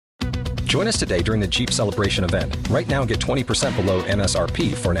Join us today during the Jeep Celebration event. Right now, get 20% below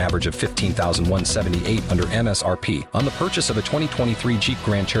MSRP for an average of $15,178 under MSRP on the purchase of a 2023 Jeep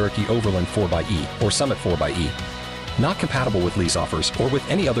Grand Cherokee Overland 4xE or Summit 4xE. Not compatible with lease offers or with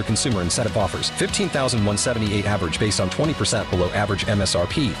any other consumer incentive offers. $15,178 average based on 20% below average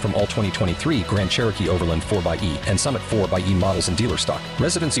MSRP from all 2023 Grand Cherokee Overland 4xE and Summit 4xE models in dealer stock.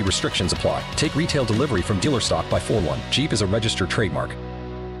 Residency restrictions apply. Take retail delivery from dealer stock by 4/1. Jeep is a registered trademark.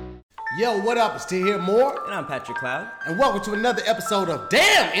 Yo, what up? It's to hear more. And I'm Patrick Cloud. And welcome to another episode of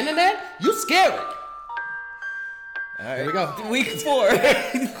Damn Internet, You Scary. All right. Here we go. Week 4.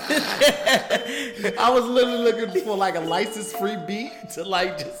 I was literally looking for like a license-free beat to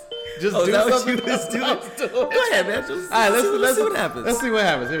like just do something. Let's do it. Go ahead, man. All right, let's see what happens. Let's see what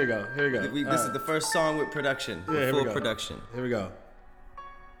happens. Here we go. This is the first song with production. Yeah, here we full go. production. Here we go.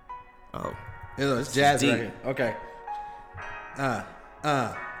 Oh. It's jazz deep. right here. Okay.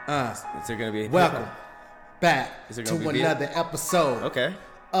 Is there going to be Welcome back Is there to gonna be another episode Okay.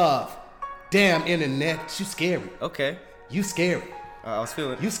 of Damn Internet, You Scary. Okay. You scary. I was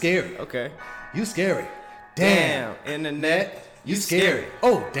feeling You scary. Okay. You scary. Damn. Internet. You scary.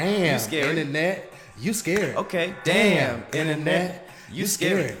 Oh, damn. You scary. Internet. You scary. Okay. Damn. Internet. You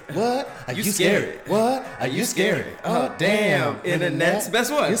scary. What? Are You you scary. scary? What? Are you scary? Oh, damn. Internet's the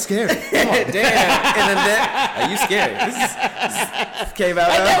best one. You scary. Come on. Damn. Internet. Are you scared? This came out.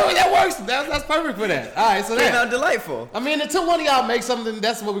 That works. That's perfect for that. All right, so Came that. out delightful. I mean, until one of y'all make something,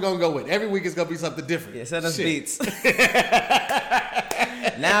 that's what we're gonna go with. Every week it's gonna be something different. Yeah, send us Shit. beats.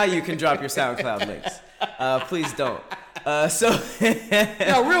 Now you can drop your SoundCloud links. Please don't.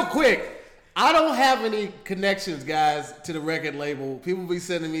 Now, real quick, I don't have any connections, guys, to the record label. People be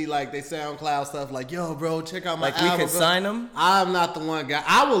sending me like they SoundCloud stuff, like, "Yo, bro, check out my Like we album." could bro. sign them. I'm not the one guy.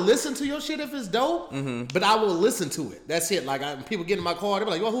 I will listen to your shit if it's dope, but I will listen to it. That's it. Like people get in my car, they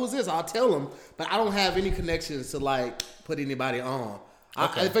be like, "Yo, who is this?" I'll tell them, but I don't have any connections to like put anybody on.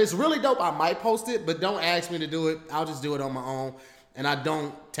 Okay. If it's really dope, I might post it, but don't ask me to do it. I'll just do it on my own, and I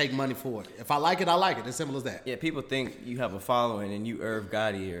don't take money for it. If I like it, I like it. As simple as that. Yeah, people think you have a following and you Irv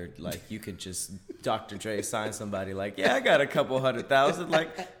Gotti or like you could just Dr. Dre sign somebody like, yeah, I got a couple 100,000. Like,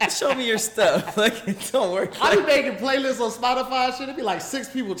 show me your stuff. Like, it don't work. I be making playlists on Spotify and shit. It'd be like 6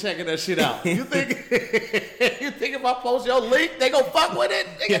 people checking that shit out. You think if I post your link, they gonna fuck with it?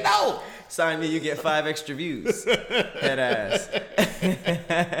 Nigga, no. Sign me, you get 5 extra views. Head ass.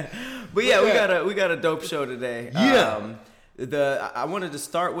 But yeah, we got a dope show today. Yeah. I wanted to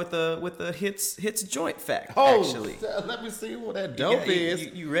start with a hits joint fact. Oh, actually, let me see what that dope is.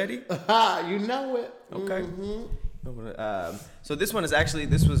 You ready? You know it. Okay. Mm-hmm. So this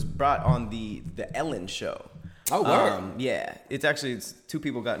was brought on the Ellen show. Oh, word. Yeah, it's 2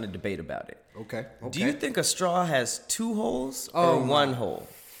 people got in a debate about it. Okay. Do you think a straw has 2 holes Oh, or 1 hole?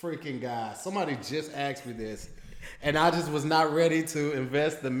 Freaking guy. Somebody just asked me this, and I just was not ready to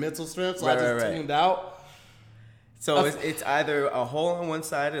invest the mental strength, so I just tuned out. So it's either a hole on one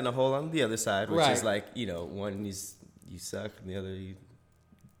side and a hole on the other side, which is like, one you suck and the other you.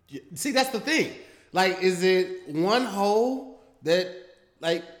 See, that's the thing. Like, is it one hole that,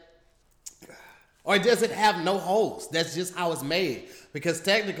 like, or does it have no holes? That's just how it's made. Because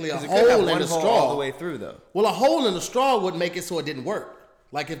technically, a hole in the straw all the way through, though. Well, a hole in the straw would make it so it didn't work.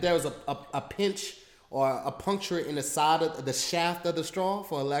 Like if there was a pinch or a puncture in the side of the shaft of the straw,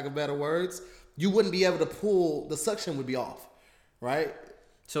 for lack of better words, you wouldn't be able to pull. The suction would be off, right?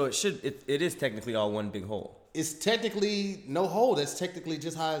 So it is technically all one big hole. It's technically no hole. That's technically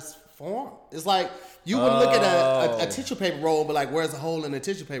just how it's formed. It's like you would look at a tissue paper roll and be like, where's the hole in the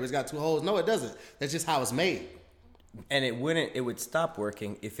tissue paper? It's got 2 holes. No, it doesn't. That's just how it's made. And it would stop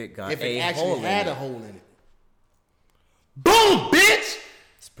working if it got If it a actually hole in had it. a hole in it. Boom, bitch!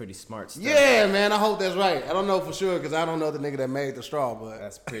 It's pretty smart stuff. Yeah, man. I hope that's right. I don't know for sure because I don't know the nigga that made the straw, but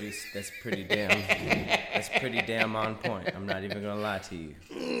That's pretty damn on point. I'm not even gonna lie to you.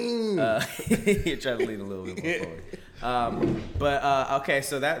 You're trying to lean a little bit more forward. Okay,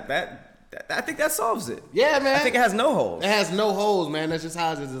 so that I think that solves it. yeah, man. I think it has no holes. It has no holes, man. That's just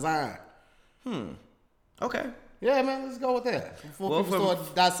how it's designed. Okay. Yeah, man. Let's go with that. Before people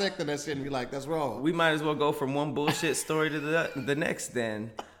start dissecting that shit and be like, that's wrong. We might as well go from one bullshit story to the next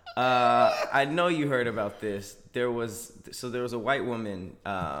then. I know you heard about this. There was a white woman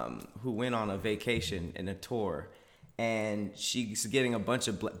who went on a vacation and a tour, and she's getting a bunch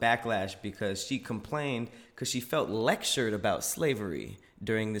of backlash because she complained because she felt lectured about slavery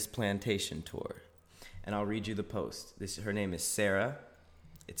during this plantation tour. And I'll read you the post. Her name is Sarah.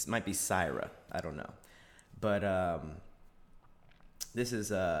 It might be Syra. I don't know. But this is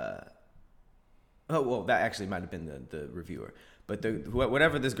that actually might have been the reviewer. But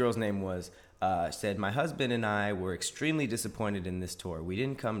whatever this girl's name was, said, my husband and I were extremely disappointed in this tour. We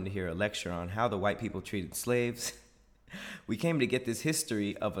didn't come to hear a lecture on how the white people treated slaves. We came to get this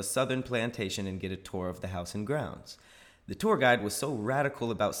history of a southern plantation and get a tour of the house and grounds. The tour guide was so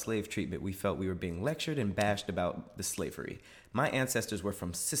radical about slave treatment, we felt we were being lectured and bashed about the slavery. My ancestors were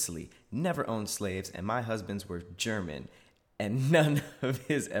from Sicily, never owned slaves, and my husband's were German, and none of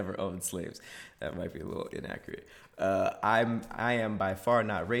his ever owned slaves. That might be a little inaccurate. I am by far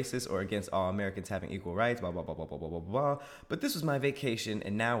not racist or against all Americans having equal rights, blah, blah, blah, blah, blah, blah, blah, blah. But this was my vacation,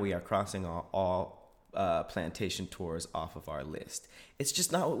 and now we are crossing all plantation tours off of our list. It's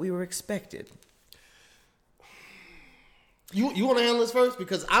just not what we were expected. You want to handle this first?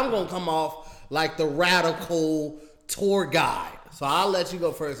 Because I'm going to come off like the radical tour guide. So I'll let you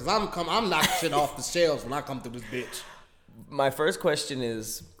go first. Because I'm knocking shit off the shelves when I come through this bitch. My first question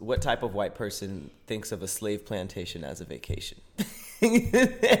is, what type of white person thinks of a slave plantation as a vacation?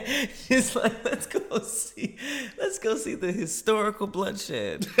 She's like, let's go see the historical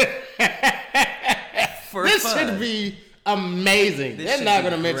bloodshed. This should be amazing. They're not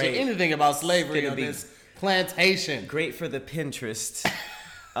going to mention anything about slavery on this plantation. Great for the Pinterest.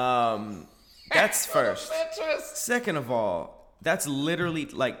 That's first. Second of all, that's literally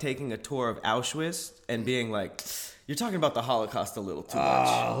like taking a tour of Auschwitz and being like, you're talking about the Holocaust a little too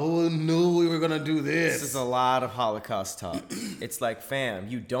much. Who knew we were going to do this? This is a lot of Holocaust talk. It's like, fam,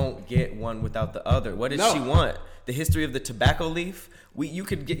 you don't get one without the other. What did she want? The history of the tobacco leaf? You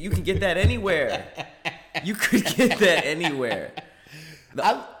can get that anywhere. You could get that anywhere.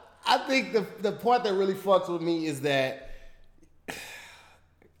 I think the part that really fucks with me is that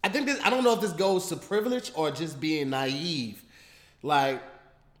I don't know if this goes to privilege or just being naive. Like,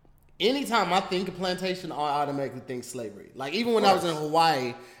 anytime I think of plantation, I automatically think slavery. Like, even when I was in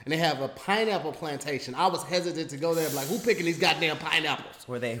Hawaii and they have a pineapple plantation, I was hesitant to go there. Like, who picking these goddamn pineapples?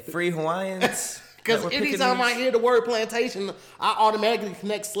 Were they free Hawaiians? Because anytime I hear the word plantation, I automatically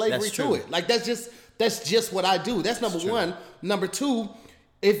connect slavery to it. Like, that's just what I do. That's number one. Number two,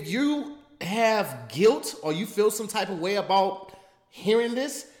 if you have guilt or you feel some type of way about hearing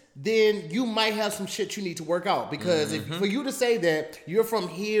this, then you might have some shit you need to work out. Because for you to say that you're from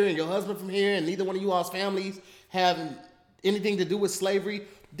here and your husband from here and neither one of you all's families have anything to do with slavery,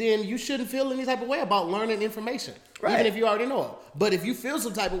 then you shouldn't feel any type of way about learning information. Right. Even if you already know it. But if you feel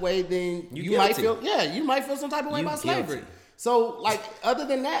some type of way, then you might feel some type of way about slavery. So, like, other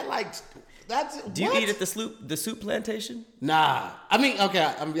than that, like, do you eat at the soup plantation? Nah. I mean, okay,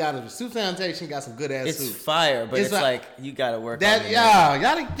 I'm gonna be honest with you. Soup plantation got some good ass soup. It's fire, but it's like you gotta work that. on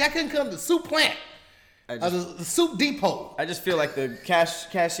it. Y'all can come to soup plant. The soup depot. I just feel like the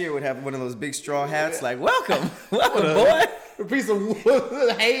cashier would have one of those big straw hats, like, welcome, boy. A piece of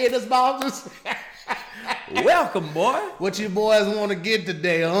wood, hay in his mouth. Just welcome, boy. What you boys want to get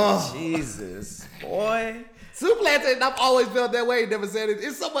today, huh? Jesus, boy. Soup plantation, I've always felt that way. Never said it.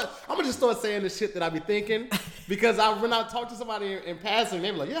 It's so much. I'm gonna just start saying the shit that I be thinking because when I talk to somebody in passing, they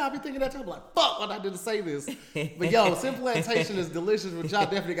be like, "Yeah, I be thinking that too." I'm like, "Fuck, what I didn't say this." But yo, soup plantation is delicious. But y'all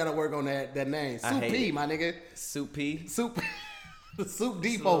definitely gotta work on that name. Soup P, my nigga. Soup P. The Soup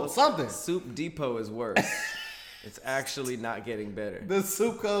Depot, something. Soup Depot is worse. It's actually not getting better. The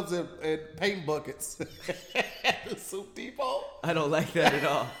soup comes in paint buckets. The Soup Depot. I don't like that at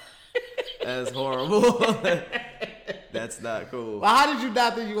all. That's horrible. That's not cool. Well, how did you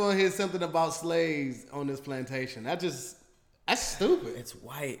not think you were going to hear something about slaves on this plantation? That's stupid. It's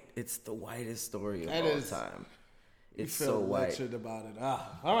white. It's the whitest story of all time. It's so white. About it.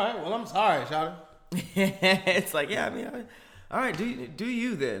 All right. Well, I'm sorry, Shawty. It's like, yeah, I mean, all right, do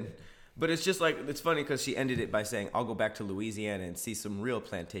you then? But it's just like, it's funny because she ended it by saying, I'll go back to Louisiana and see some real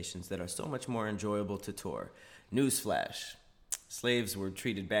plantations that are so much more enjoyable to tour. Newsflash. Slaves were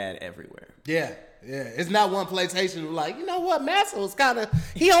treated bad everywhere. Yeah. It's not one plantation like, you know what, Massa was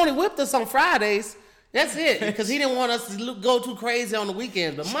he only whipped us on Fridays. That's it. Because he didn't want us to go too crazy on the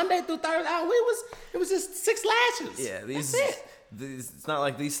weekends. But Monday through Thursday, it was just 6 lashes. Yeah, that's it. It's not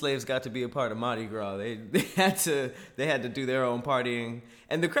like these slaves got to be a part of Mardi Gras. They had to do their own partying.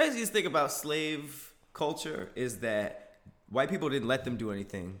 And the craziest thing about slave culture is that white people didn't let them do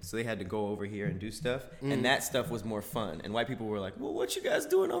anything, so they had to go over here and do stuff, and that stuff was more fun. And white people were like, well, what you guys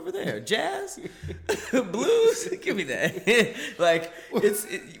doing over there? Jazz? Blues? Give me that. Like,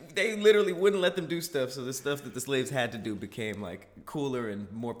 they literally wouldn't let them do stuff, so the stuff that the slaves had to do became, like, cooler and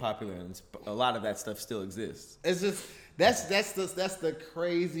more popular, and a lot of that stuff still exists. It's just, that's the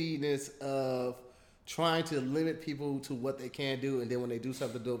craziness of trying to limit people to what they can do, and then when they do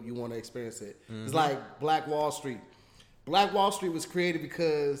something dope, you want to experience it. It's like Black Wall Street. Black Wall Street was created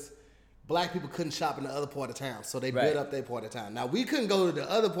because black people couldn't shop in the other part of town, so they built up their part of town. Now, we couldn't go to the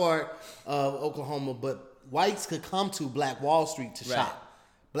other part of Oklahoma, but whites could come to Black Wall Street to shop.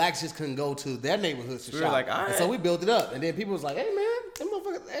 Blacks just couldn't go to their neighborhoods to shop. We were like, all right. And so we built it up. And then people was like, hey, man, them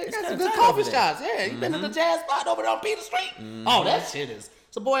motherfuckers, they got some good coffee shops. Yeah, you been to the jazz spot over there on Peter Street? Oh, that shit is.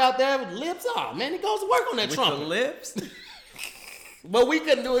 It's a boy out there with lips. Oh, man, he goes to work on that trumpet. With the lips? But we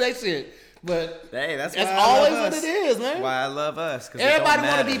couldn't do that shit. But hey, that's always what it is, man. That's why I love us. Everybody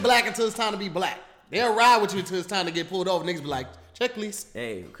want to be black until it's time to be black. They'll ride with you until it's time to get pulled over. Niggas be like, check, please.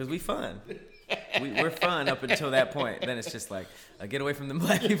 Hey, because we fun. We're fun up until that point. Then it's just like, get away from the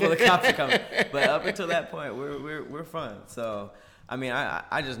black people. The cops are coming. But up until that point, we're fun. So, I mean,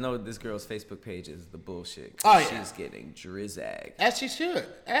 I just know this girl's Facebook page is the bullshit. Oh, yeah. She's getting drizzag. As she should.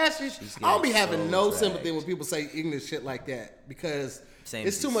 I don't be having no sympathy when people say ignorant shit like that because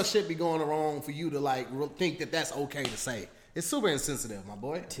it's too much shit be going wrong for you to like think that that's okay to say. It's super insensitive, my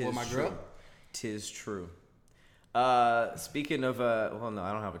boy or my girl. Tis true. Speaking of, well, no,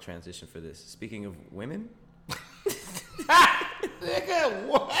 I don't have a transition for this. Speaking of women. Nigga,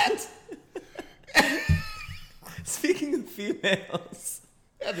 what? Speaking of females.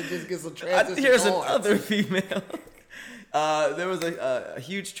 I have to just get some transition. Here's another female. There was a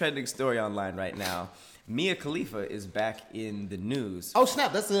huge trending story online right now. Mia Khalifa is back in the news. Oh,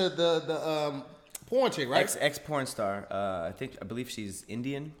 snap. That's the porn chick, right? Ex-porn star. I believe she's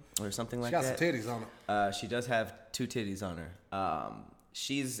Indian or something like that. She got some titties on her. She does have 2 titties on her.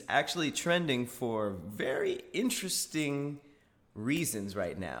 She's actually trending for very interesting reasons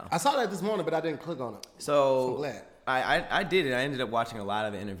right now. I saw that this morning, but I didn't click on it. So I'm glad. I did it. I ended up watching a lot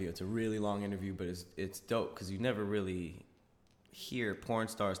of the interview. It's a really long interview, but it's dope because you never really hear porn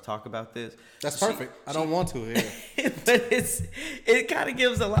stars talk about this. That's perfect. I don't want to hear it. But it kind of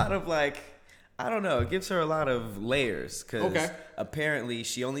gives a lot of like, I don't know, it gives her a lot of layers because apparently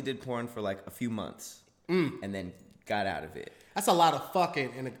she only did porn for like a few months and then got out of it. That's a lot of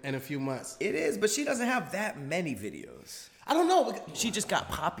fucking in a few months. It is, but she doesn't have that many videos. I don't know. She just got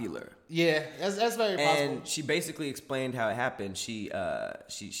popular. Yeah, that's very possible. And she basically explained how it happened. She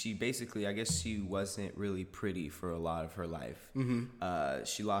basically, I guess she wasn't really pretty for a lot of her life. Mm-hmm.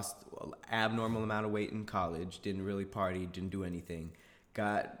 She lost an abnormal amount of weight in college, didn't really party, didn't do anything,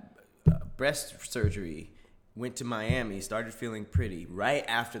 got breast surgery, went to Miami, started feeling pretty. Right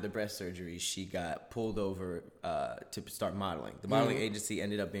after the breast surgery, she got pulled over to start modeling. The modeling agency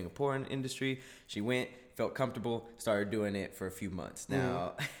ended up being a porn industry. She went, felt comfortable, started doing it for a few months.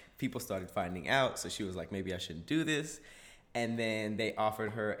 Now, people started finding out, so she was like, maybe I shouldn't do this. And then they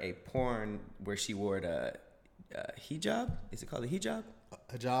offered her a porn where she wore a hijab. Is it called a hijab?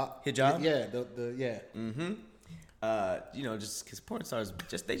 Hijab? Hijab? Yeah. Mm-hmm. Just because porn stars,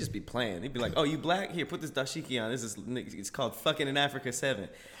 they just be playing. They'd be like, oh, you black? Here, put this dashiki on. It's called Fucking in Africa 7.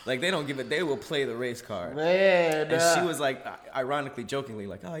 Like, they don't give it. They will play the race card. Man. And she was like, ironically, jokingly,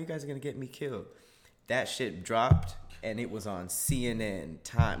 like, oh, you guys are going to get me killed. That shit dropped, and it was on CNN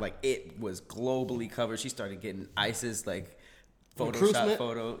Time. Like, it was globally covered. She started getting ISIS, like, Photoshop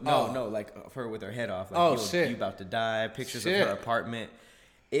photo. No, like, of her with her head off. Like, shit. You about to die. Pictures of her apartment.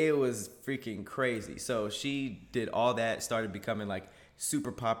 It was freaking crazy. So she did all that, started becoming like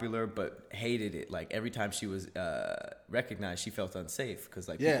super popular, but hated it. Like every time she was recognized, she felt unsafe because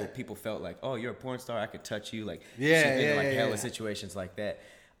like people felt like, oh, you're a porn star, I could touch you. Like she's been in like hella situations like that.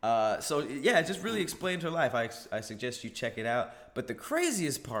 It just really explained her life. I suggest you check it out. But the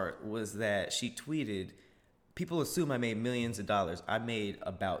craziest part was that she tweeted, people assume I made millions of dollars. I made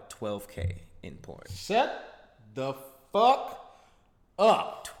about $12,000 in porn. Shut the fuck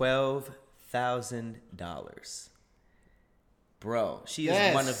up. $12,000. Bro, she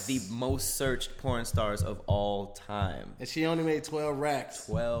is one of the most searched porn stars of all time. And she only made 12 racks.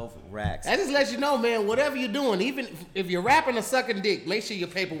 12 racks. That just lets you know, man, whatever you're doing, even if you're rapping or sucking dick, make sure your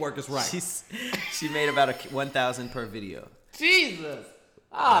paperwork is right. She made about $1,000 per video. Jesus.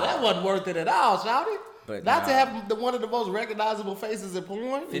 That wasn't worth it at all, shawty. But not to have one of the most recognizable faces in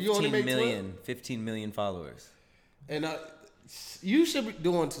porn. 15 million followers. And you should be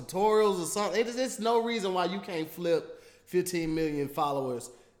doing tutorials or something. There's no reason why you can't flip 15 million followers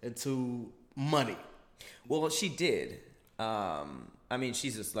into money. Well, she did.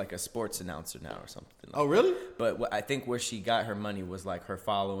 She's just like a sports announcer now or something. Oh, really? But I think where she got her money was like her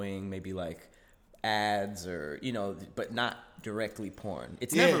following, maybe like ads or, but not directly porn.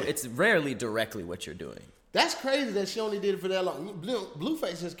 It's rarely directly what you're doing. That's crazy that she only did it for that long.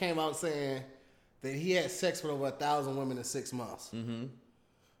 Blueface just came out saying that he had sex with over 1,000 women in 6 months. Mm-hmm.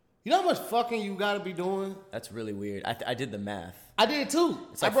 You know how much fucking you got to be doing? That's really weird. I did the math. I did too.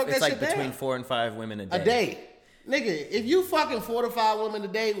 It's like, I broke that shit down. Between 4 and 5 women a day. Nigga, if you fucking 4 to 5 women a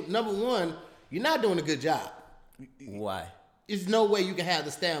day, number one, you're not doing a good job. Why? There's no way you can have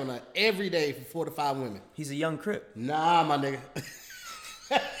the stamina every day for 4 to 5 women. He's a young Crip. Nah, my nigga.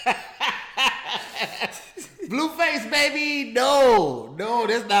 Blueface, baby. No,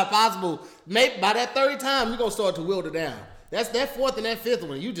 that's not possible. Maybe by that 30th time, you're gonna start to wilt it down. That's that 4th and that 5th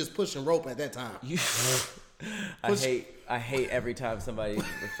one. You just pushing rope at that time. I hate every time somebody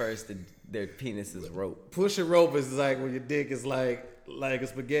refers to their penis as rope. Pushing rope is like when your dick is like a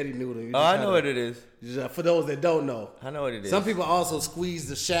spaghetti noodle. Oh, I know what it is. For those that don't know. I know what it is. Some people also squeeze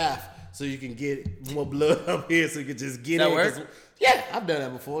the shaft so you can get more blood up here so you can just get Does in. that work? Yeah, I've done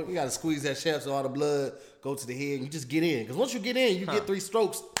that before. You got to squeeze that shaft so all the blood go to the head and you just get in. Because once you get in, you get 3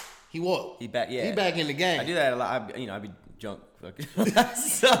 strokes, he walk. He back in the game. I do that a lot. I be drunk.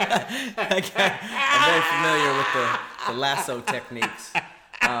 So I'm very familiar with the lasso techniques.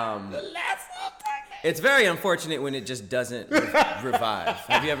 It's very unfortunate when it just doesn't revive.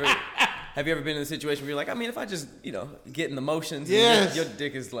 Have you ever been in a situation where you're like, I mean, if I just, get in the motions, yes. your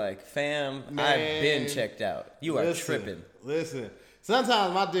dick is like, fam, Man. I've been checked out. You are tripping. Listen,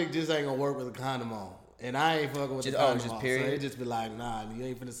 sometimes my dick just ain't gonna work with a condom on. And I ain't fucking with the condom on. Period? So it just be like, nah, you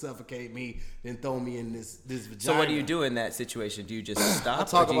ain't finna suffocate me, then throw me in this vagina. So what do you do in that situation? Do you just stop? I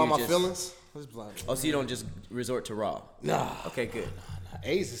talk about my feelings. Oh, so you don't just resort to raw? Nah. Okay, good.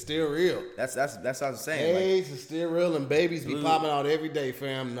 AIDS is still real. That's what I was saying. AIDS is still real, and babies be popping out every day,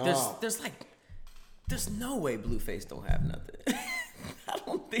 fam. No. There's no way Blueface don't have nothing. I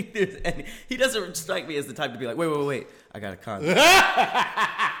don't think there's any. He doesn't strike me as the type to be like, wait, I got a condom.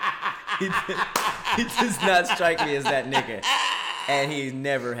 He does not strike me as that nigga, and he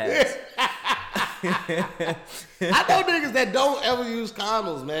never has. I know niggas that don't ever use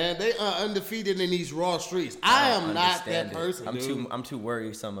condoms, man. They are undefeated in these raw streets. I am not that person, I'm too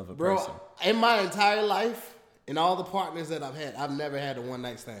worrisome of a Bro, person. in my entire life, in all the partners that I've had, I've never had a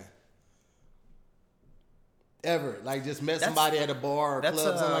one-night stand. Ever. Like, just met somebody at a bar or club,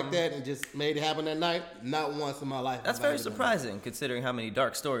 something like that, and just made it happen that night. Not once in my life. That's very surprising, considering how many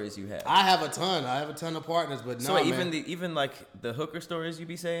dark stories you have. I have a ton. I have a ton of partners, but so even like the hooker stories you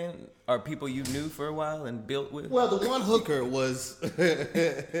be saying are people you knew for a while and built with? Well, the one hooker was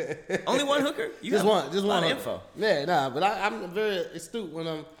only one hooker? Just one info. Yeah, nah, but I'm very astute when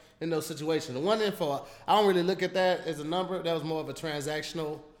I'm in those situations. The one info, I don't really look at that as a number. That was more of a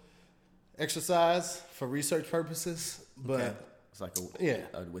transactional exercise for research purposes, but okay. It's like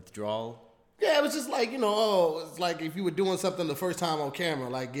a withdrawal. Yeah, it was just like, it's like if you were doing something the first time on camera,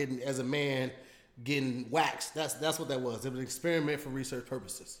 like getting waxed. That's what that was. It was an experiment for research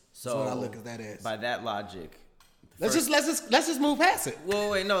purposes. So that's what I look at that as. By that logic, let's just move past it.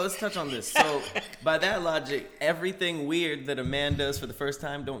 Well, wait, no, let's touch on this. So by that logic, everything weird that a man does for the first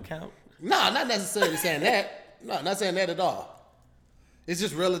time don't count? No, not necessarily saying that. No, not saying that at all. It's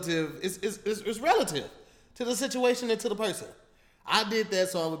just relative. It's relative to the situation and to the person. I did that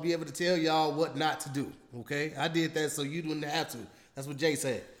so I would be able to tell y'all what not to do. Okay, I did that so you wouldn't have to. That's what Jay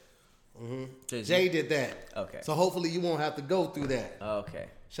said. Mm-hmm. Jay did that. Okay. So hopefully you won't have to go through that. Okay.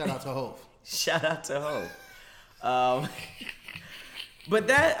 Shout out to Hov. Shout out to Hov. But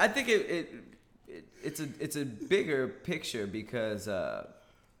that, I think it's a bigger picture because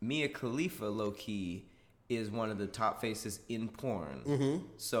Mia Khalifa, low key, is one of the top faces in porn. Mm-hmm.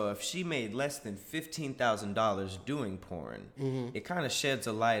 So if she made less than $15,000 doing porn, it kind of sheds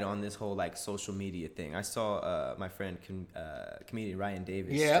a light on this whole like social media thing. I saw my friend comedian Ryan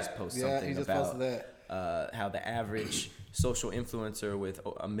Davis just post something about how the average social influencer with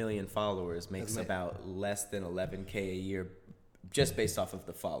 1 million followers makes about less than $11K a year just based off of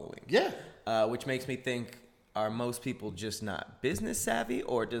the following. Yeah. Which makes me think, are most people just not business savvy,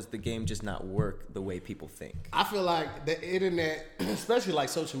 or does the game just not work the way people think? I feel like the internet, especially like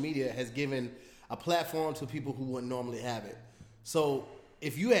social media, has given a platform to people who wouldn't normally have it. So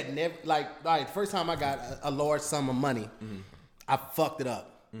if you had never, the first time I got a large sum of money, I fucked it up.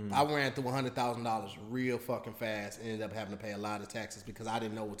 I ran through $100,000 real fucking fast and ended up having to pay a lot of taxes because I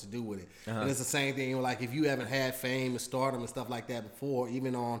didn't know what to do with it. And it's the same thing, like if you haven't had fame and stardom and stuff like that before,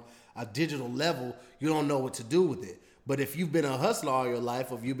 even on a digital level, you don't know what to do with it. But if you've been a hustler all your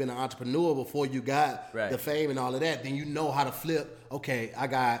life, or if you've been an entrepreneur before you got the fame and all of that, then you know how to flip. Okay, I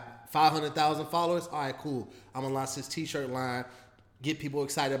got 500,000 followers. All right, cool. I'm gonna launch this t-shirt line, get people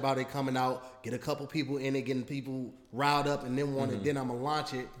excited about it coming out, get a couple people in it, getting people riled up, and then then I'm gonna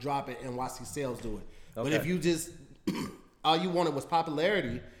launch it, drop it, and watch these sales do it. Okay. But if you just all you wanted was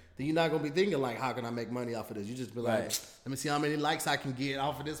popularity, then you're not gonna be thinking like, how can I make money off of this? You just be like, Right. let me see how many likes I can get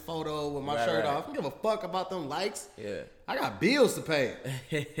off of this photo with my Right, shirt right. off. I don't give a fuck about them likes. Yeah. I got bills to pay.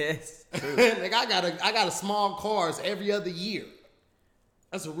 It's true. Like I got a small cars every other year.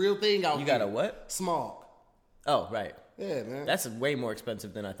 That's a real thing out You here. got a what? Smog. Oh, right. Yeah, man. That's way more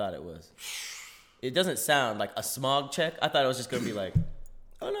expensive than I thought it was. It doesn't sound like a smog check. I thought it was just gonna be like,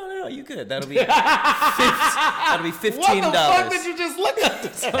 oh no, you good. That'll be that'll be $15. What the fuck did you just look at?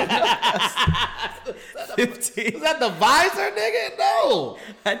 15. Is that the visor, nigga? No.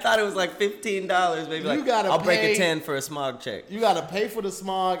 I thought it was like $15. Maybe like gotta I'll break pay- a 10 for a smog check. You gotta pay for the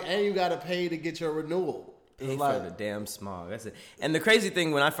smog and you gotta pay to get your renewal. Pay It's for like, the damn smog. That's it. And the crazy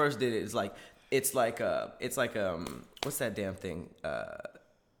thing when I first did it is like it's like what's that damn thing?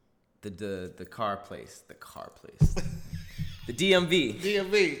 The car place. The DMV.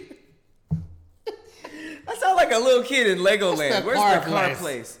 DMV. I sound like a little kid in Legoland. that Where's car the car place?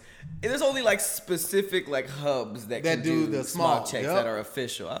 place? And there's only like specific like hubs that That can do do the smog smog, checks yep. that are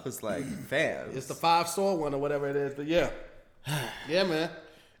official. I was like, fam. It's the 5-star one or whatever it is, but yeah. Yeah, man.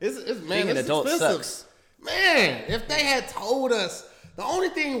 It's man, Being an it's adult expensive. sucks. Man, if they had told us the only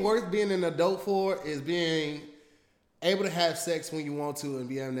thing worth being an adult for is being able to have sex when you want to and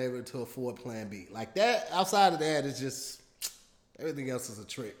being able to afford Plan B. Like that, outside of that, it's just everything else is a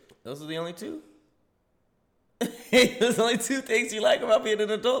trick. Those are the only two? Those are the only two things you like about being an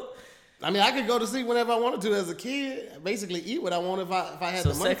adult? I mean, I could go to sleep whenever I wanted to as a kid. Basically, eat what I want if I had So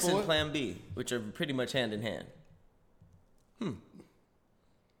the money sex for and it. Plan B, which are pretty much hand in hand.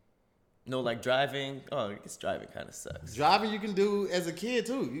 No, like driving. Oh, I guess driving kind of sucks. Driving you can do as a kid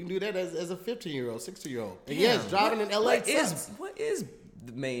too. You can do that as a 15-year-old, 16-year-old. And yes, driving in LA sucks. What is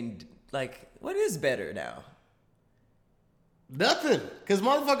the main, like, what is better now? Nothing. Because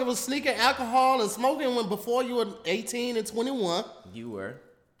motherfucker was sneaking alcohol and smoking when before you were 18 and 21. You were.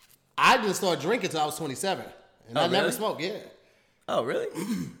 I didn't start drinking until I was 27. And Oh, I never really? smoked, yeah. Oh, really?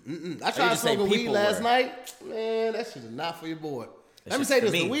 I tried just say smoking weed people last were. night. Man, that shit is not for your boy. Let me shit's say for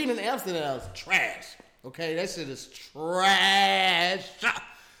this. me. The weed in Amsterdam is trash. Okay? That shit is trash.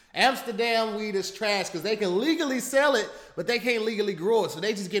 Amsterdam weed is trash because they can legally sell it, but they can't legally grow it. So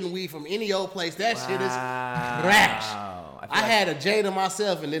they just getting weed from any old place. That shit is trash. I had a J to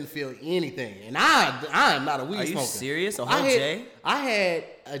myself and didn't feel anything. And I am not a weed Are you smoker. serious? A whole J? I had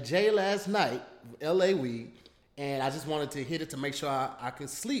a J last night, LA weed, and I just wanted to hit it to make sure I could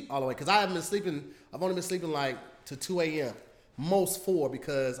sleep all the way. Because I've only been sleeping like to 2 a.m. Most 4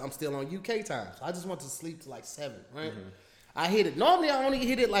 because I'm still on UK time. So I just want to sleep to like 7, right? I hit it. Normally I only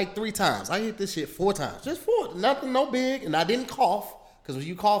hit it like 3 times. I hit this shit 4 times. Just 4. Nothing, no big. And I didn't cough. Because when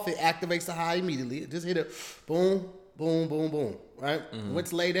you cough, it activates the high immediately. It just hit it. Boom, boom, boom, boom. Right? Went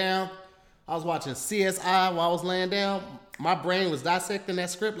to lay down. I was watching CSI while I was laying down. My brain was dissecting that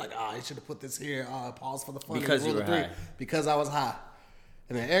script like, you should have put this here. Pause for the fun. Because you Rule were of 3. high. Because I was high.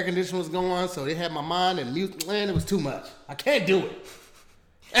 And the air conditioner was going, so they had my mind and mute. Man, it was too much. I can't do it.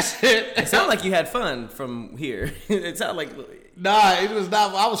 That's it. It sounded like you had fun from here. It sounded like Nah, it was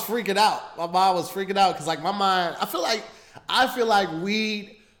not. I was freaking out. My mind was freaking out because, like, my mind. I feel like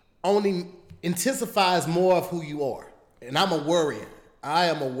weed only intensifies more of who you are, and I'm a worrier. I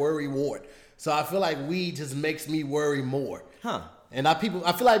am a worry wart. So I feel like weed just makes me worry more. Huh. And I feel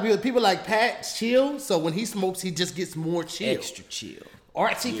like people like Pat chill. So when he smokes, he just gets more chill. extra chill.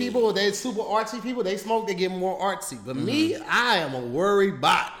 Artsy people, they super artsy people, they smoke, they get more artsy. But me, I am a worry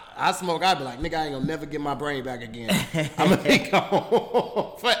bot. I smoke, I be like, nigga, I ain't gonna never get my brain back again. I'm gonna be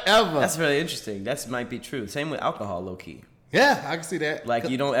gone forever. That's really interesting. That might be true. Same with alcohol, low key. Yeah, I can see that. Like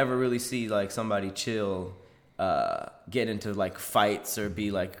you don't ever really see like somebody chill, get into like fights or be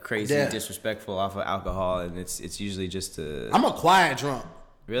like crazy Yeah. disrespectful off of alcohol, and it's usually just to I'm a quiet drunk.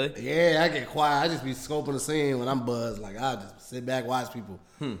 really. Yeah, I get quiet. I just be scoping the scene when I'm buzzed. Like I just sit back, watch people.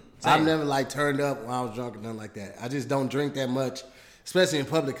 I've never like turned up when I was drunk or nothing like that. I just don't drink that much, especially in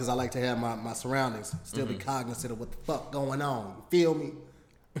public, because I like to have my surroundings. Still be cognizant of what the fuck going on. You feel me?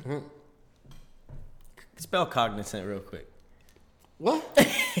 Spell cognizant real quick. What?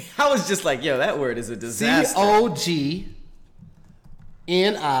 I was just like, yo, that word is a disaster. COGNI.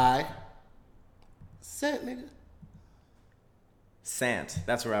 Sant, nigga. Sant.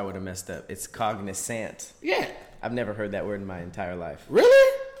 That's where I would have messed up. It's cognizant. Yeah. I've never heard that word in my entire life.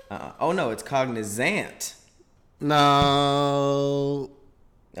 Really? Oh no, it's cognizant. No.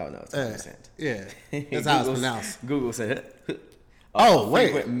 Oh no, it's cognizant. Yeah. That's how it's pronounced. Google said it. Oh,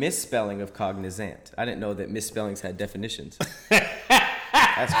 wait. Frequent misspelling of cognizant. I didn't know that misspellings had definitions.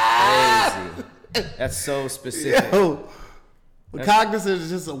 That's crazy. That's so specific. Yo. Cognizant is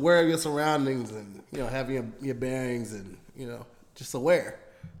just aware of your surroundings and, having your bearings and, just aware.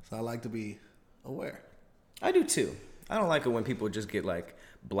 So I like to be aware. I do too. I don't like it when people just get like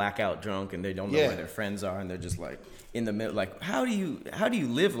blackout drunk and they don't know where their friends are and they're just like in the middle. Like, how do you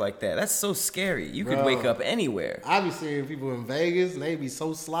live like that? That's so scary. You could wake up anywhere. I be seeing people in Vegas and they be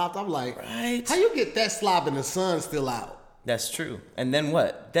so slopped. I'm like, Right. how you get that slop and the sun's still out? That's true. And then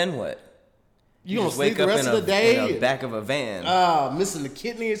what? You gonna just sleep the rest of the day? in the back of a van. Missing the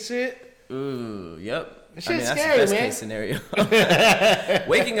kidney and shit. Ooh, yep. Shit's that's scary, the best man. case scenario.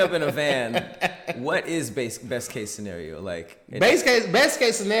 Waking up in a van. What is best case scenario? Like Best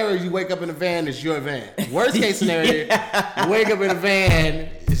case scenario, you wake up in a van, it's your van. Worst case scenario, you wake up in a van,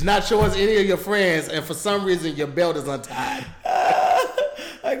 it's not showing any of your friends, and for some reason your belt is untied.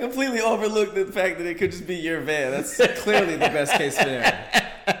 I completely overlooked the fact that it could just be your van. That's clearly the best case scenario.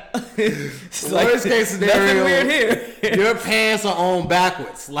 Worst case scenario, nothing weird here. your pants are on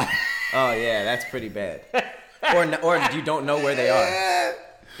backwards. Like, Oh yeah, that's pretty bad. Or you don't know where they are.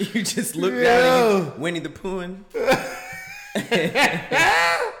 You just look down and you Winnie the Pooh.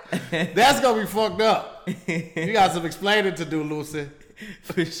 that's gonna be fucked up. You got some explaining to do, Lucy.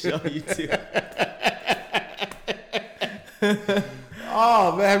 For sure, you do.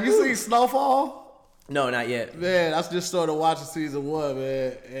 Oh man, have you seen Snowfall? No, not yet. Man, I just started watching season 1,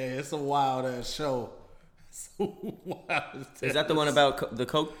 man. And it's a wild ass show. Is that the one about the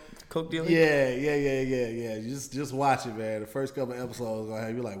coke dealer? Yeah. Just watch it, man. The first couple episodes gonna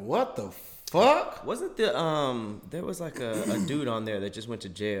have you like, what the fuck? Wasn't there was like a dude on there that just went to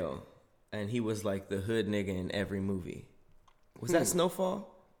jail, and he was like the hood nigga in every movie. Was that Snowfall?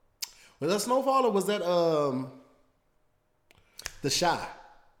 Was that Snowfall or was that The Shy?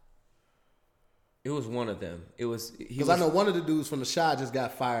 It was one of them. It was Because I know one of the dudes from The Shy just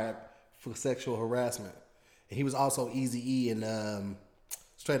got fired for sexual harassment, and he was also Eazy-E in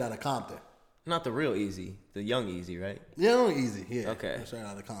Straight Outta Compton. Not the real Easy, the young Easy, right? Yeah, Easy. Yeah. Okay. Straight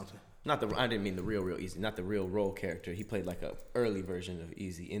Outta Compton. I didn't mean the real Easy, not the real role character. He played like a early version of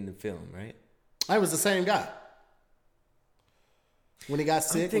Easy in the film, right? I was the same guy. When he got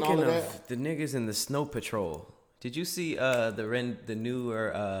sick and all of that. The niggas in the Snow Patrol. Did you see the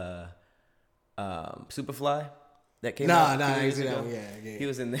newer Superfly that came out? Nah, I years ain't seen that ago? one. Yeah. He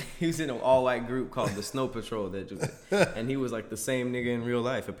was in an all white group called the Snow Patrol and he was like the same nigga in real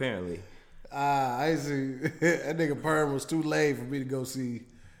life apparently. I see that nigga Perm was too late for me to go see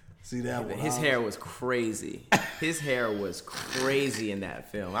that one. His hair was crazy. His hair was crazy in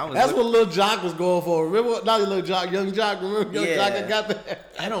that film. That's what Lil Jock was going for. Remember? Not Lil Jock, Young Jock. Remember Young Jock that got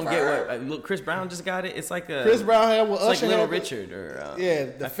that? I don't get what. Look, Chris Brown just got it. It's like a Chris Brown had what It's Usher like Little had. Richard or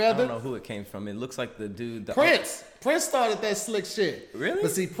The I Feather. don't know who it came from. It looks like the dude. Prince. Prince started that slick shit. Really?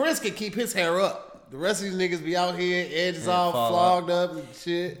 But see, Prince can keep his hair up. The rest of these niggas be out here, edges all fall flogged up and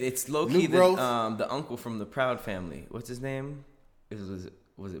shit. It's low New key growth. the uncle from the Proud Family. What's his name?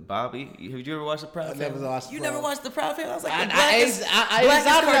 Was it Bobby? Have you ever watched the Proud Family? never watched the You Proud. never watched the Proud Family? I was like, I the blackest, aged blackest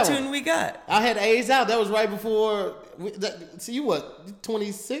out of that cartoon one. we got. I had A's out. That was right before. See, you what?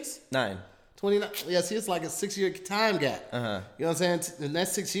 26? 9. 29? Yeah, see, it's like a 6-year time gap. Uh-huh. You know what I'm saying? In that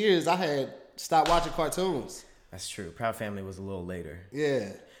 6 years, I had stopped watching cartoons. That's true. Proud Family was a little later.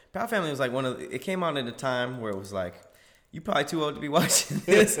 Yeah. Proud Family was like it came out at a time where it was like, you probably too old to be watching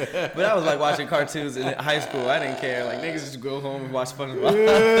this. But I was like watching cartoons in high school. I didn't care. Like niggas just go home and watch SpongeBob.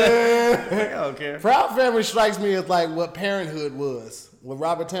 Like, I don't care. Proud Family strikes me as like what Parenthood was. With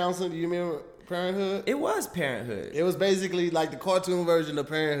Robert Townsend, do you remember Parenthood? It was Parenthood. It was basically like the cartoon version of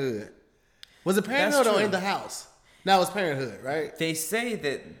Parenthood. Was it Parenthood or true. In the House? No, it's Parenthood, right? They say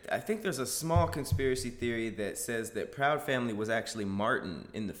that, I think there's a small conspiracy theory that says that Proud Family was actually Martin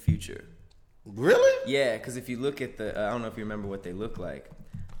in the future. Really? Yeah, because if you look at I don't know if you remember what they look like,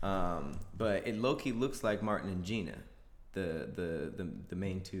 but it low-key looks like Martin and Gina, the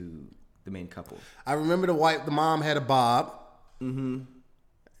main couple. I remember the mom had a bob. Mm-hmm.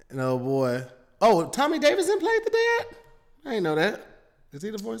 And oh boy. Oh, Tommy Davidson played the dad? I didn't know that. Is he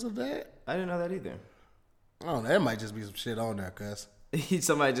the voice of the dad? I didn't know that either. Oh, there might just be some shit on there, cuz.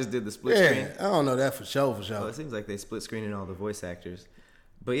 Somebody just did the split screen. Yeah, I don't know that for sure. Well, it seems like they split screening all the voice actors.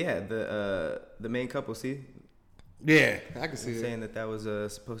 But yeah, the main couple, see? Yeah, I can see it. Saying that was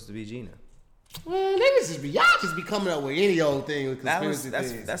supposed to be Gina. Well, y'all just be coming up with any old thing with conspiracy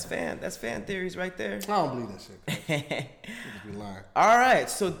things. That's fan theories right there. I don't believe that shit. Just be lying. All right,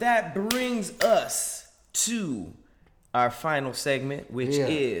 so that brings us to our final segment, which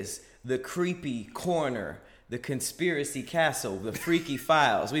is the creepy corner, the conspiracy castle, the freaky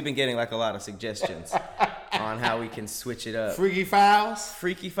files. We've been getting like a lot of suggestions on how we can switch it up. Freaky Files?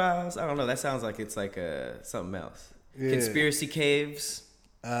 Freaky files? I don't know. That sounds like it's like something else. Yeah. Conspiracy caves.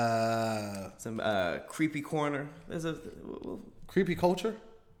 Uh, Some creepy corner. There's creepy culture?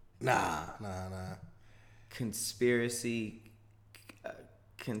 Nah. Conspiracy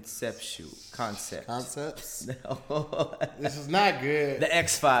concepts. Concepts? No. This is not good. The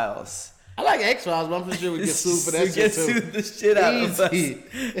X-Files. I like X-Files, but I'm pretty sure we get sued for that You shit get too. sued the shit out of us. Easy.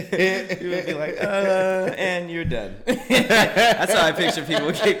 You would be like, and you're done. That's how I picture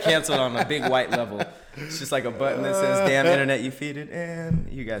people get canceled on a big white level. It's just like a button that says, damn internet, you feed it, and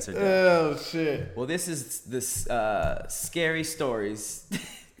you guys are done. Oh, shit. Well, this is this scary stories.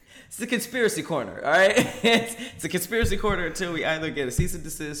 It's the conspiracy corner, all right? It's a conspiracy corner until we either get a cease and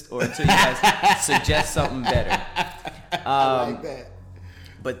desist or until you guys suggest something better. I like that.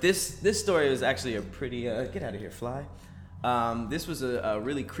 But this story was actually a pretty get out of here, fly. This was a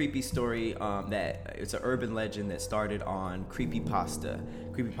really creepy story that it's an urban legend that started on Creepypasta.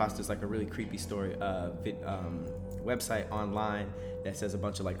 Creepypasta is like a really creepy story website online that says a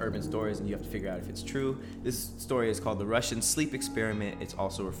bunch of like urban stories, and you have to figure out if it's true. This story is called the Russian Sleep Experiment. It's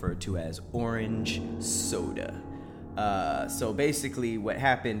also referred to as orange soda. So basically what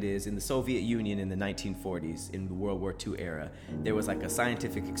happened is in the Soviet Union in the 1940s, in the World War II era, there was like a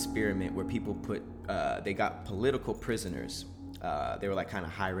scientific experiment where people they got political prisoners. They were like kind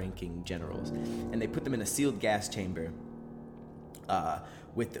of high-ranking generals, and they put them in a sealed gas chamber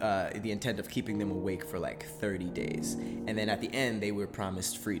with the intent of keeping them awake for like 30 days. And then at the end, they were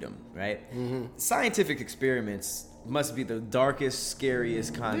promised freedom, right? Mm-hmm. Scientific experiments must be the darkest,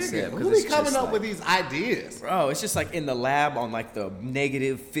 scariest concept. Who are coming up with these ideas? Bro, it's just like in the lab on like the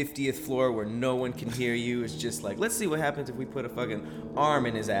negative 50th floor where no one can hear you. It's just like, let's see what happens if we put a fucking arm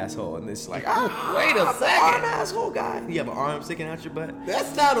in his asshole. And it's like, wait a second. Arm asshole guy. You have an arm sticking out your butt.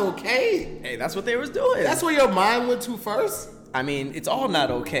 That's not okay. Hey, that's what they was doing. That's where your mind went to first? I mean, it's all not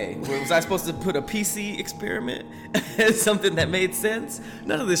okay. Was I supposed to put a PC experiment as something that made sense?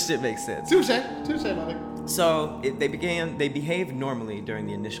 None of this shit makes sense. Touche, my nigga. So they behaved normally during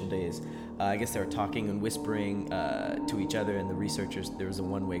the initial days. I guess they were talking and whispering to each other, and the researchers, there was a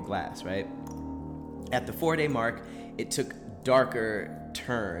one-way glass, right? At the 4-day mark, it took darker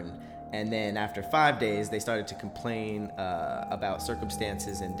turn. And then after 5 days, they started to complain about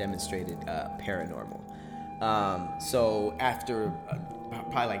circumstances and demonstrated paranormal. So after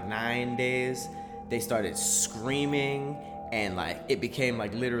probably like 9 days, they started screaming, and like it became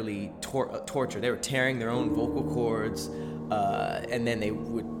like literally torture. They were tearing their own vocal cords, and then they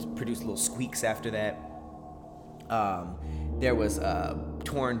would produce little squeaks after that. There was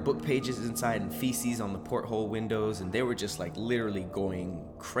torn book pages inside and feces on the porthole windows, and they were just like literally going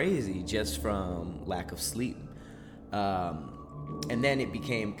crazy just from lack of sleep. And then it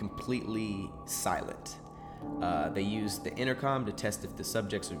became completely silent. They used the intercom to test if the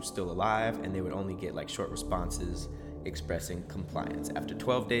subjects were still alive, and they would only get like short responses expressing compliance. After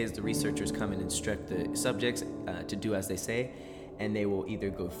 12 days, the researchers come and instruct the subjects to do as they say, and they will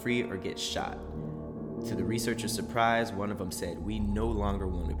either go free or get shot. To the researchers' surprise, one of them said, "We no longer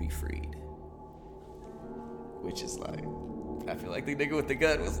want to be freed." Which is like, I feel like the nigga with the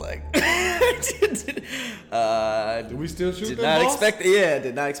gun was like, Did we still shoot did them, not boss? expect it.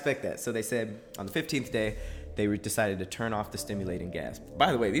 Did not expect that. So they said on the 15th day, they decided to turn off the stimulating gas.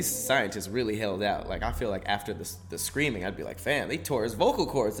 By the way, these scientists really held out. Like, I feel like after the screaming, I'd be like, fam, they tore his vocal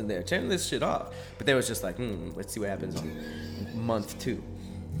cords in there. Turn this shit off. But they was just like, let's see what happens on month 2.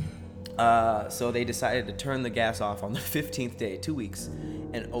 So they decided to turn the gas off on the 15th day, 2 weeks,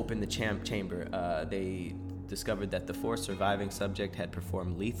 and open the chamber. They discovered that the 4 surviving subjects had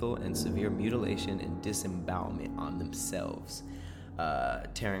performed lethal and severe mutilation and disembowelment on themselves,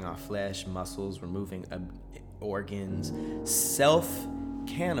 tearing off flesh, muscles, removing organs,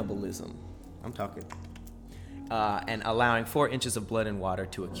 self-cannibalism. I'm talking. And allowing 4 inches of blood and water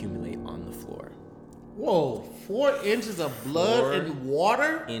to accumulate on the floor. Whoa, 4 inches of blood and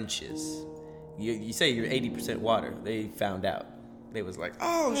water? Inches. You say you're 80% water. They found out. They was like,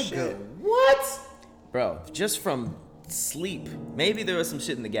 oh, shit. What? Bro, just from sleep. Maybe there was some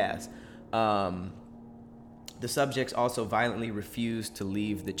shit in the gas. The subjects also violently refused to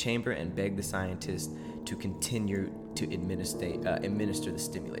leave the chamber and begged the scientists to continue to administer the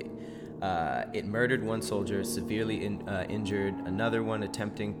stimulate. It murdered 1 soldier, severely injured another one,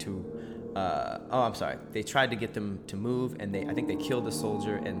 attempting to... They tried to get them to move, and I think they killed a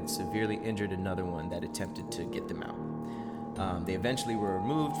soldier and severely injured another one that attempted to get them out. They eventually were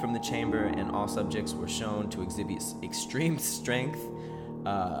removed from the chamber, and all subjects were shown to exhibit extreme strength,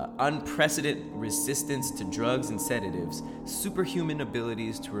 unprecedented resistance to drugs and sedatives, superhuman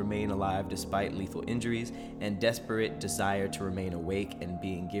abilities to remain alive despite lethal injuries, and desperate desire to remain awake and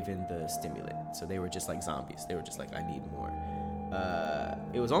being given the stimulant. So they were just like zombies. They were just like, I need more.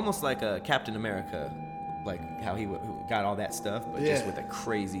 It was almost like a Captain America like how he got all that stuff, but just with a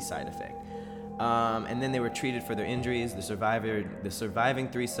crazy side effect. And then they were treated for their injuries. The surviving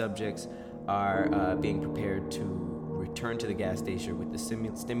 3 subjects are being prepared to return to the gas station with the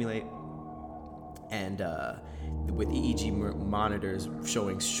stimulate and with EEG monitors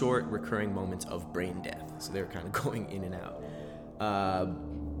showing short recurring moments of brain death. So they were kind of going in and out.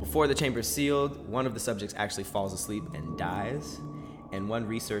 Before the chamber is sealed, one of the subjects actually falls asleep and dies, and one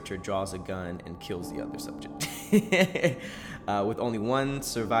researcher draws a gun and kills the other subject. With only one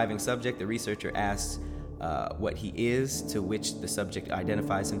surviving subject, the researcher asks what he is, to which the subject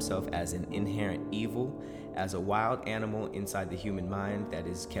identifies himself as an inherent evil, as a wild animal inside the human mind that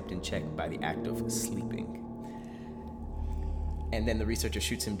is kept in check by the act of sleeping. And then the researcher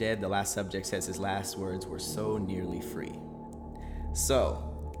shoots him dead. The last subject says his last words were "so nearly free." So,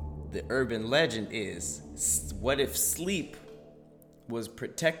 the urban legend is, what if sleep was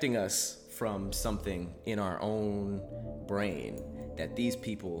protecting us from something in our own brain that these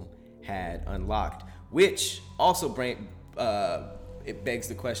people had unlocked, which also it begs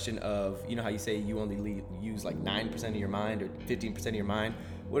the question of, you know how you say you only use like 9% of your mind or 15% of your mind?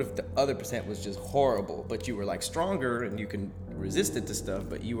 What if the other percent was just horrible, but you were like stronger and you can resist it to stuff,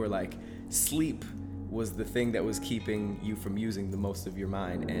 but you were like, sleep was the thing that was keeping you from using the most of your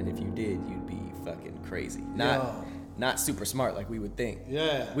mind, and if you did, you'd be fucking crazy. Not super smart like we would think.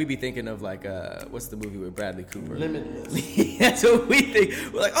 Yeah. We'd be thinking of like, what's the movie with Bradley Cooper? Limitless. That's what we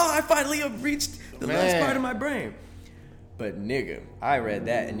think. We're like, oh, I finally have reached the last part of my brain. But nigga, I read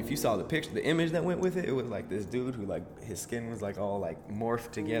that, and if you saw the picture, the image that went with it, it was like this dude who like his skin was like all like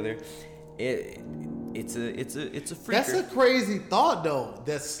morphed together. It's a freaker. That's a crazy thought though,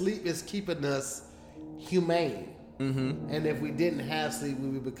 that sleep is keeping us humane. Mm-hmm. And if we didn't have sleep, we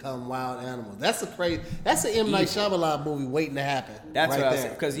would become wild animals. That's an M. Night Shyamalan movie waiting to happen. That's right what I was there.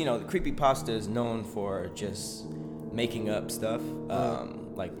 saying. Because, you know, the creepypasta is known for just making up stuff,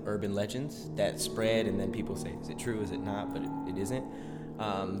 like urban legends that spread, and then people say, is it true, is it not? But it isn't.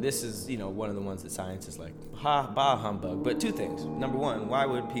 This is, you know, one of the ones that science is like, bah humbug. But 2 things. Number 1, why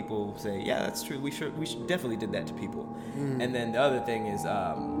would people say, yeah, that's true, we should definitely did that to people. And then the other thing is,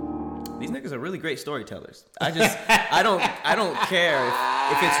 these niggas are really great storytellers. I don't care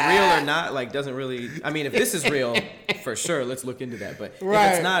if it's real or not. Like, doesn't really. I mean, if this is real, for sure, let's look into that. But if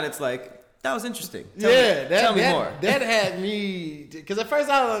it's not, it's like, that was interesting. Tell me more. That had me, because at first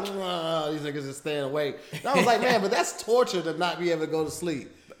I was like, oh, these niggas are staying awake. And I was like, man, but that's torture to not be able to go to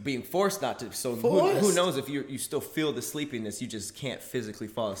sleep. Being forced not to. So who knows if you still feel the sleepiness, you just can't physically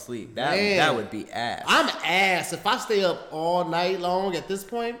fall asleep. That would be ass. I'm ass. If I stay up all night long at this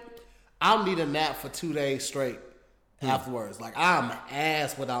point, I'll need a nap for 2 days straight afterwards. Like, I'm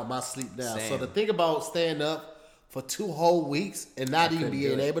ass without my sleep now. Same. So to think about staying up for 2 whole weeks and not even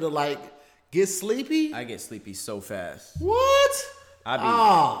being able to like get sleepy. I get sleepy so fast. What?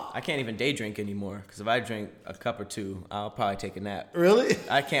 I can't even day drink anymore, because if I drink a cup or 2, I'll probably take a nap. Really?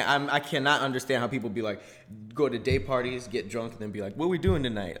 I cannot understand how people be like, go to day parties, get drunk, and then be like, what are we doing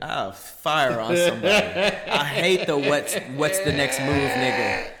tonight? I'll fire on somebody. I hate the what's the next move,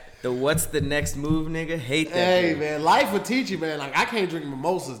 nigga. The what's the next move, nigga? Hate that. Hey, nigga. man, life would teach you, man. Like, I can't drink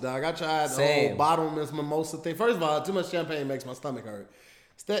mimosas, dog. I tried the whole bottomless mimosa thing. First of all, too much champagne makes my stomach hurt.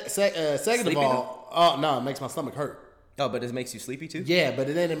 Second of all, no, it makes my stomach hurt. Oh, but it makes you sleepy too? Yeah, but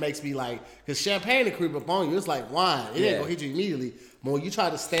then it makes me like, because champagne will creep up on you. It's like wine. It ain't gonna hit you immediately. But when you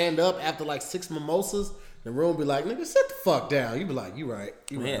try to stand up after like 6 mimosas, the room be like, nigga, sit the fuck down. You be like, you right.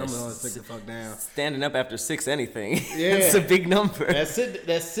 You right. I'm gonna sit the fuck down. Standing up after 6 anything. Yeah. It's a big number. That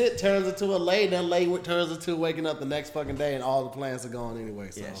sit turns into a lay, and that lay turns into waking up the next fucking day, and all the plans are gone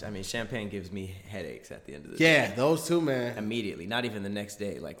anyway. So. Yeah, I mean, champagne gives me headaches at the end of the day. day. Yeah, those two, man. Immediately. Not even the next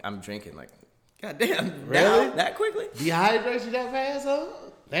day. Like, I'm drinking like, God damn, really? That quickly? Dehydrates you that fast, huh?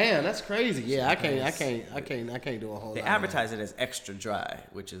 Damn, that's crazy. Yeah, I can't do a whole lot. They advertise it as extra dry,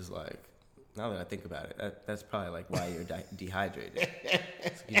 which is like, now that I think about it, that's probably like why you're dehydrated.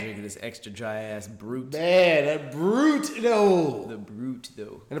 So you're drinking this extra dry ass brute. Man, that brute though. The brute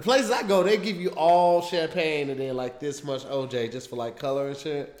though. And the places I go, they give you all champagne and then like this much OJ just for like color and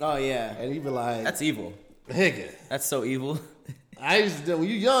shit. Oh yeah. And you be like, that's evil. Nigga. That's so evil. I used to do, when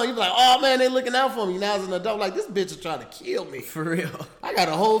you young, you be like, oh man, they looking out for me. Now as an adult, like, this bitch is trying to kill me. For real. I got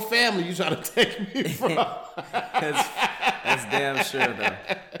a whole family you trying to take me from. that's damn sure, though.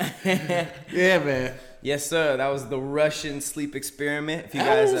 Yeah, man. Yes, sir. That was the Russian sleep experiment. If you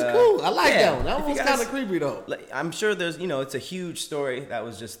that guys, was cool. I like that one. That one was kind of creepy, though. I'm sure there's, it's a huge story. That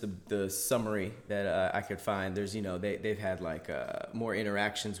was just the summary that I could find. There's, they've had like more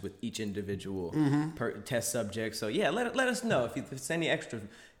interactions with each individual test subject. So yeah, let us know if it's any extra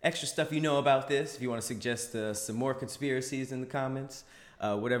extra stuff you know about this. If you want to suggest some more conspiracies in the comments,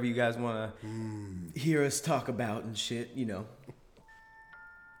 whatever you guys want to hear us talk about and shit, you know,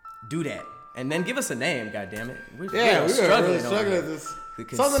 do that. And then give us a name, goddammit. We're struggling at this.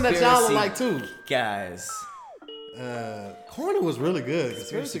 Something that y'all would like too, guys. Corner was really good.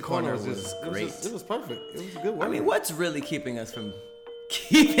 Conspiracy Corner was great. It was perfect. It was a good one. I mean, what's really keeping us from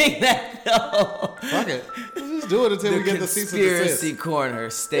keeping that though? Fuck it. Let's just do it until we get the cease and desist. Conspiracy Corner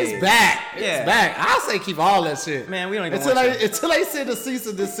stays. It's back. It's back. I say keep all that shit. Man, we don't even until they send the cease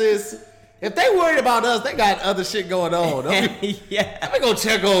and desist. If they worried about us, they got other shit going on. Yeah. Let me go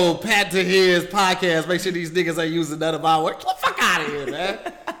check on Pat to his podcast. Make sure these niggas ain't using none of our work. Get the fuck out of here, man.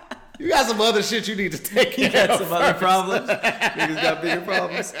 You got some other shit you need to take care of. You got some other problems. Niggas got bigger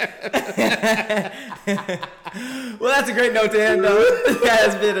problems. Well, that's a great note to end on. That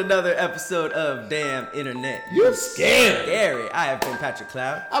has been another episode of Damn Internet. You scary. I have been Patrick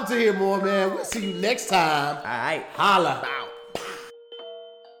Cloud. I'm Tahir Moore, man. We'll see you next time. All right. Holla.